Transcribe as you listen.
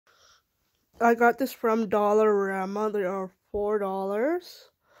I got this from Dollarama. They are $4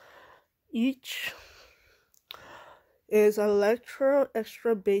 each. Is Electra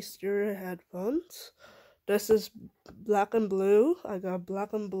Extra Bass Stereo headphones. This is black and blue. I got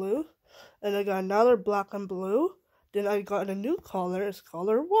black and blue. And I got another black and blue. Then I got a new color. It's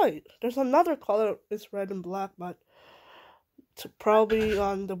color white. There's another color. It's red and black, but probably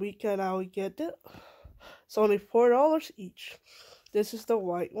on the weekend I will get it. It's only $4 each. This is the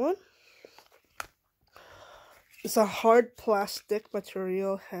white one. It's a hard plastic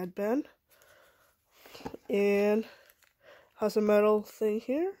material headband. And has a metal thing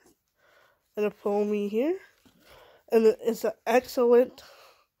here. And a foamy here. And it's an excellent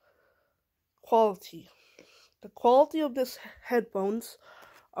quality. The quality of this headphones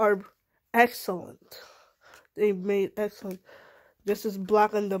are excellent. They made excellent. This is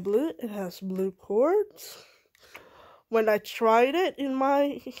black and the blue. It has blue cords. When I tried it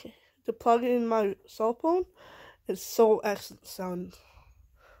to plug it in my cell phone, it's so excellent sound.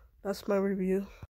 That's my review.